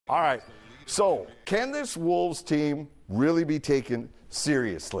All right. So, can this Wolves team really be taken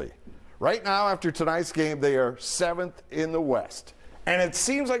seriously? Right now, after tonight's game, they are 7th in the West. And it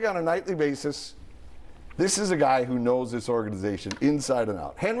seems like on a nightly basis, this is a guy who knows this organization inside and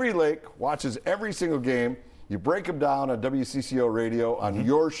out. Henry Lake watches every single game. You break him down on WCCO radio, on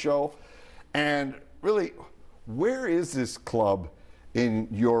your show. And really, where is this club in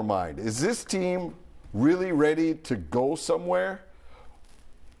your mind? Is this team really ready to go somewhere?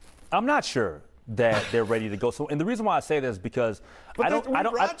 I'm not sure that they're ready to go. So, and the reason why I say this is because we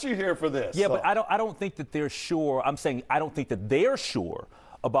brought you here for this. Yeah, so. But I don't think that they're sure. I'm saying I don't think that they're sure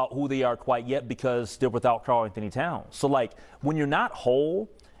about who they are quite yet because they're without Karl-Anthony Towns. So, like, when you're not whole,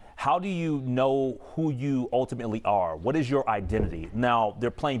 how do you know who you ultimately are? What is your identity? Now, they're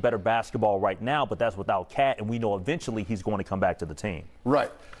playing better basketball right now, but that's without Cat, and we know eventually he's going to come back to the team.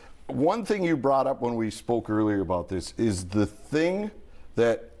 Right. One thing you brought up when we spoke earlier about this is the thing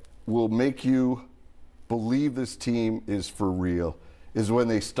that will make you believe this team is for real is when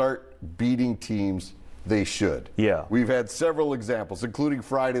they start beating teams they should. Yeah. We've had several examples, including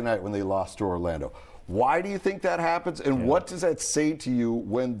Friday night when they lost to Orlando. Why do you think that happens, and what does that say to you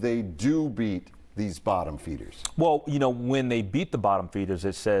when they do beat these bottom feeders? Well, you know, when they beat the bottom feeders,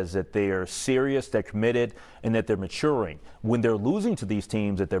 it says that they are serious, they're committed, and that they're maturing. When they're losing to these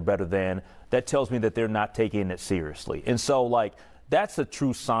teams that they're better than, that tells me that they're not taking it seriously. And so, like, that's a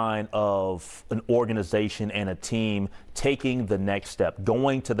true sign of an organization and a team taking the next step,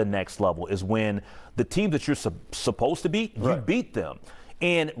 going to the next level, is when the team that you're supposed to beat, you beat them.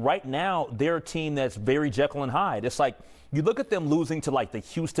 And right now, they're a team that's very Jekyll and Hyde. It's like you look at them losing to like the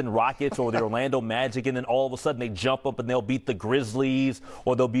Houston Rockets or the Orlando Magic, and then all of a sudden they jump up and they'll beat the Grizzlies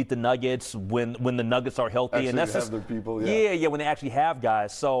or they'll beat the Nuggets when the Nuggets are healthy. Actually and that's have just, their people, yeah, when they actually have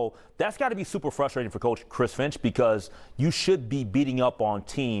guys. So that's got to be super frustrating for Coach Chris Finch because you should be beating up on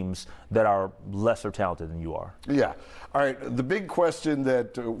teams that are lesser talented than you are. Yeah. All right. The big question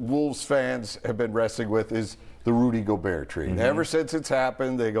that Wolves fans have been wrestling with is the Rudy Gobert trade. Ever since it's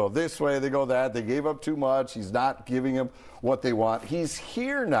happened, they go this way, they go that. They gave up too much. He's not giving them what they want. He's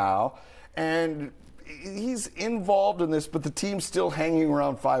here now, and he's involved in this, but the team's still hanging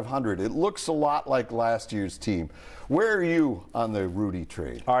around 500. It looks a lot like last year's team. Where are you on the Rudy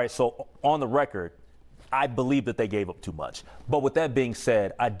trade? All right, so on the record, I believe that they gave up too much. But with that being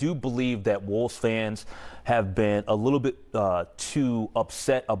said, I do believe that Wolves fans have been a little bit too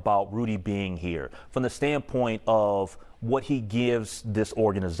upset about Rudy being here from the standpoint of what he gives this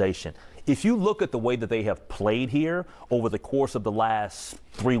organization. If you look at the way that they have played here over the course of the last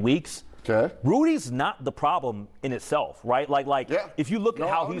 3 weeks, Rudy's not the problem in itself, right? If you look at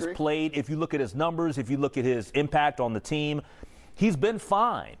how he's played, if you look at his numbers, if you look at his impact on the team, he's been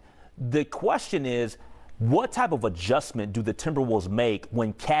fine. The question is, what type of adjustment do the Timberwolves make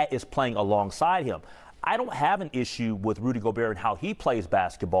when Cat is playing alongside him? I don't have an issue with Rudy Gobert and how he plays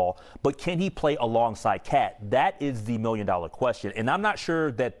basketball, but can he play alongside Cat? That is the million-dollar question, and I'm not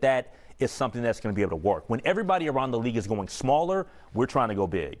sure that that is something that's going to be able to work. When everybody around the league is going smaller, we're trying to go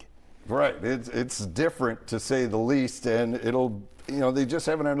big. Right. It's different, to say the least, and they just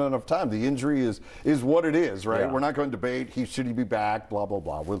haven't had enough time. The injury is what it is, right? Yeah. We're not going to debate should he be back, blah, blah,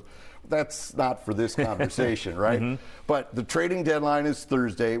 blah. That's not for this conversation, right? But the trading deadline is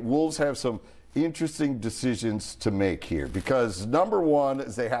Thursday. Wolves have some interesting decisions to make here because number one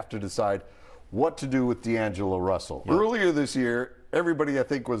is they have to decide what to do with D'Angelo Russell. Yeah. Earlier this year, everybody I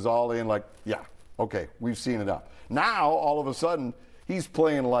think was all in like, yeah, okay, we've seen enough. Now, all of a sudden, he's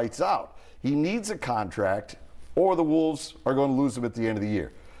playing lights out. He needs a contract or the Wolves are going to lose him at the end of the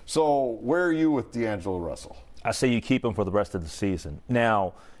year. So where are you with D'Angelo Russell? I say you keep him for the rest of the season.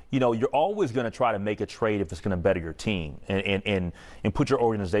 Now, you're always going to try to make a trade if it's going to better your team and put your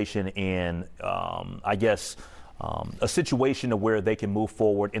organization in, a situation where they can move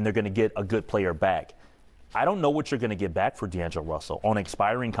forward and they're going to get a good player back. I don't know what you're going to get back for D'Angelo Russell on an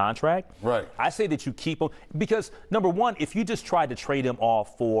expiring contract. Right. I say that you keep him because, number one, if you just tried to trade him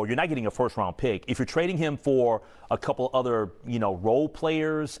off you're not getting a first-round pick. If you're trading him for a couple other, role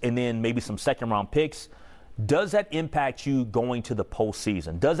players and then maybe some second-round picks, does that impact you going to the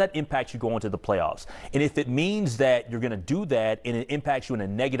postseason? Does that impact you going to the playoffs? And if it means that you're going to do that and it impacts you in a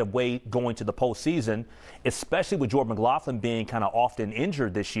negative way going to the postseason, especially with Jordan McLaughlin being kind of often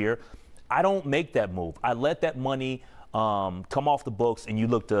injured this year, I don't make that move. I let that money come off the books and you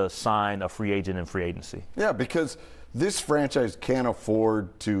look to sign a free agent in free agency. Yeah, because this franchise can't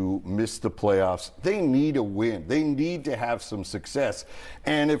afford to miss the playoffs. They need a win. They need to have some success.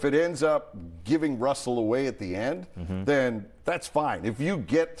 And if it ends up giving Russell away at the end, then that's fine. If you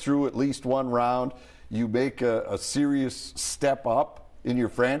get through at least one round, you make a serious step up in your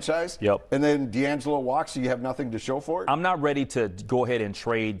franchise. Yep. And then D'Angelo walks, so you have nothing to show for it? I'm not ready to go ahead and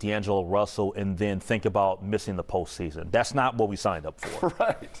trade D'Angelo Russell and then think about missing the postseason. That's not what we signed up for.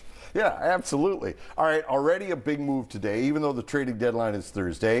 Right. Yeah, absolutely. All right, already a big move today, even though the trading deadline is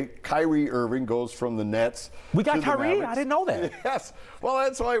Thursday. Kyrie Irving goes from the Nets. We got to the Kyrie? Mavericks. I didn't know that. Yes. Well,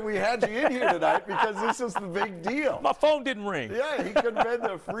 that's why we had you in here tonight, because this is the big deal. My phone didn't ring. Yeah, he could have been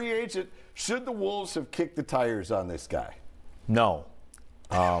the free agent. Should the Wolves have kicked the tires on this guy? No.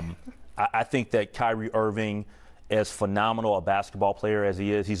 I think that Kyrie Irving, as phenomenal a basketball player as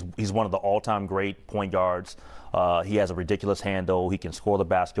he is, he's one of the all-time great point guards. He has a ridiculous handle. He can score the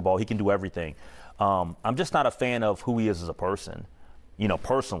basketball. He can do everything. I'm just not a fan of who he is as a person.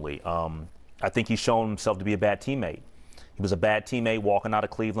 Personally, I think he's shown himself to be a bad teammate. He was a bad teammate walking out of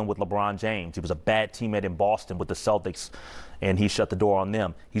Cleveland with LeBron James. He was a bad teammate in Boston with the Celtics, and he shut the door on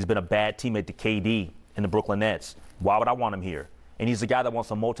them. He's been a bad teammate to KD in the Brooklyn Nets. Why would I want him here? And he's the guy that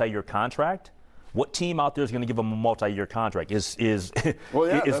wants a multi-year contract. What team out there is going to give him a multi-year contract? Well,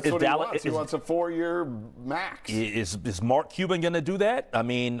 yeah, that's what he wants. He wants a 4-year max. Is Mark Cuban going to do that? I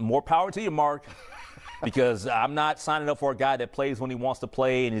mean, more power to you, Mark. Because I'm not signing up for a guy that plays when he wants to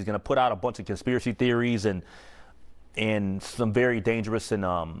play, and he's going to put out a bunch of conspiracy theories and some very dangerous and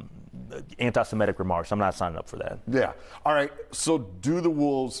anti-Semitic remarks. I'm not signing up for that. Yeah. All right. So do the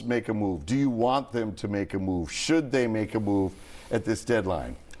Wolves make a move? Do you want them to make a move? Should they make a move at this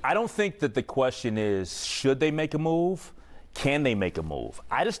deadline? I don't think that the question is, should they make a move? Can they make a move?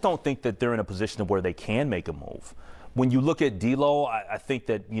 I just don't think that they're in a position where they can make a move. When you look at D'Lo, I think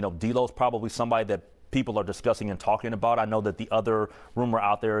that, D'Lo's probably somebody that people are discussing and talking about. I know that the other rumor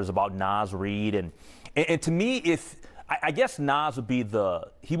out there is about Naz Reid. And to me, I guess Naz would be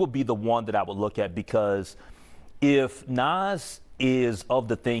the one that I would look at, because if Naz is of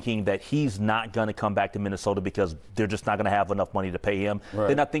the thinking that he's not going to come back to Minnesota because they're just not going to have enough money to pay him, right,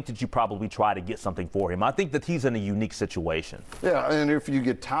 then I think that you probably try to get something for him. I think that he's in a unique situation. Yeah, and if you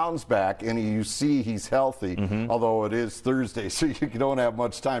get Towns back and you see he's healthy, although it is Thursday, so you don't have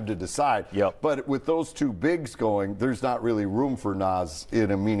much time to decide. Yep. But with those two bigs going, there's not really room for Naz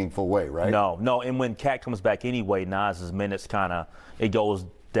in a meaningful way, right? No. And when Cat comes back anyway, Naz's minutes it goes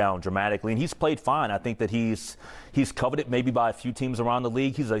down dramatically, and he's played fine. I think that he's coveted maybe by a few teams around the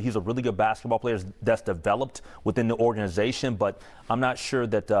league. He's a really good basketball player that's developed within the organization, but I'm not sure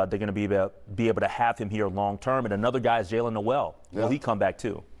that they're going to be able to have him here long term. And another guy is Jalen Noel. Yeah. Will he come back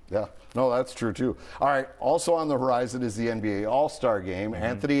too? Yeah, no, that's true too. All right, also on the horizon is the NBA All-Star Game.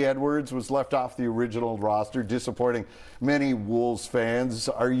 Anthony Edwards was left off the original roster, disappointing many Wolves fans.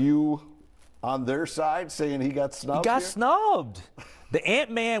 Are you on their side, saying he got snubbed? He got here? snubbed. The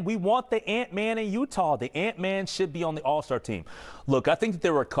Ant-Man, we want the Ant-Man in Utah. The Ant-Man should be on the All-Star team. Look, I think that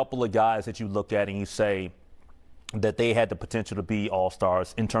there were a couple of guys that you look at and you say that they had the potential to be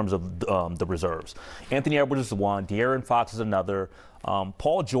All-Stars in terms of the reserves. Anthony Edwards is one. De'Aaron Fox is another.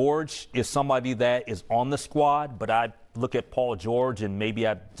 Paul George is somebody that is on the squad, but I look at Paul George and maybe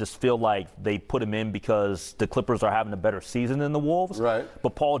I just feel like they put him in because the Clippers are having a better season than the Wolves. Right.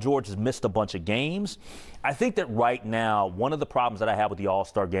 But Paul George has missed a bunch of games. I think that right now, one of the problems that I have with the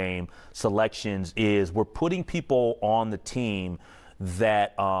All-Star Game selections is we're putting people on the team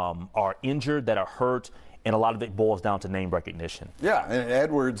that are injured, that are hurt, and a lot of it boils down to name recognition. Yeah, and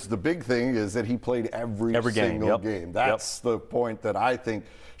Edwards, the big thing is that he played every single game. That's the point that I think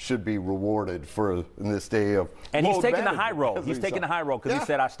should be rewarded for in this day of and he's taking the high road. He's taking the high road because he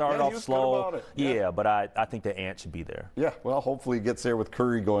said, I started off slow. But I think the Ant should be there. Yeah, well, hopefully he gets there with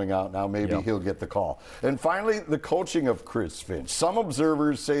Curry going out now. Maybe he'll get the call. And finally, the coaching of Chris Finch. Some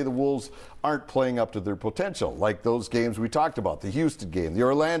observers say the Wolves aren't playing up to their potential, like those games we talked about, the Houston game, the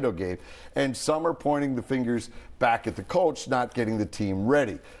Orlando game, and some are pointing the fingers back at the coach not getting the team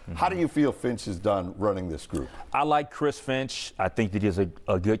ready. How do you feel Finch has done running this group? I like Chris Finch. I think that he's a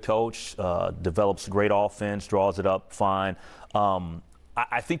good coach, develops great offense, draws it up fine.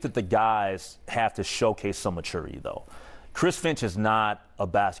 I think that the guys have to showcase some maturity, though. Chris Finch is not a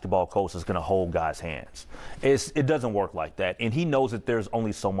basketball coach that's going to hold guys' hands. It doesn't work like that, and he knows that there's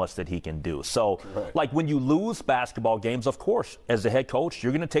only so much that he can do. So, like when you lose basketball games, of course, as the head coach,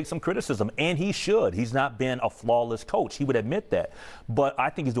 you're going to take some criticism, and he should. He's not been a flawless coach. He would admit that. But I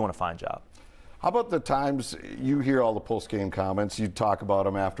think he's doing a fine job. How about the times you hear all the post-game comments, you talk about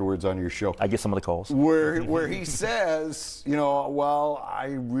them afterwards on your show? I get some of the calls. Where he says, well, I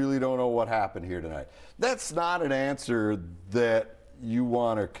really don't know what happened here tonight. That's not an answer that you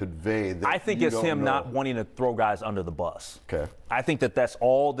want to convey. I think it's him not wanting to throw guys under the bus. Okay. I think that that's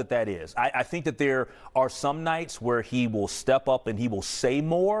all that is. I think that there are some nights where he will step up and he will say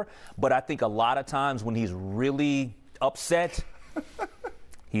more, but I think a lot of times when he's really upset,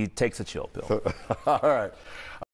 he takes a chill pill. All right.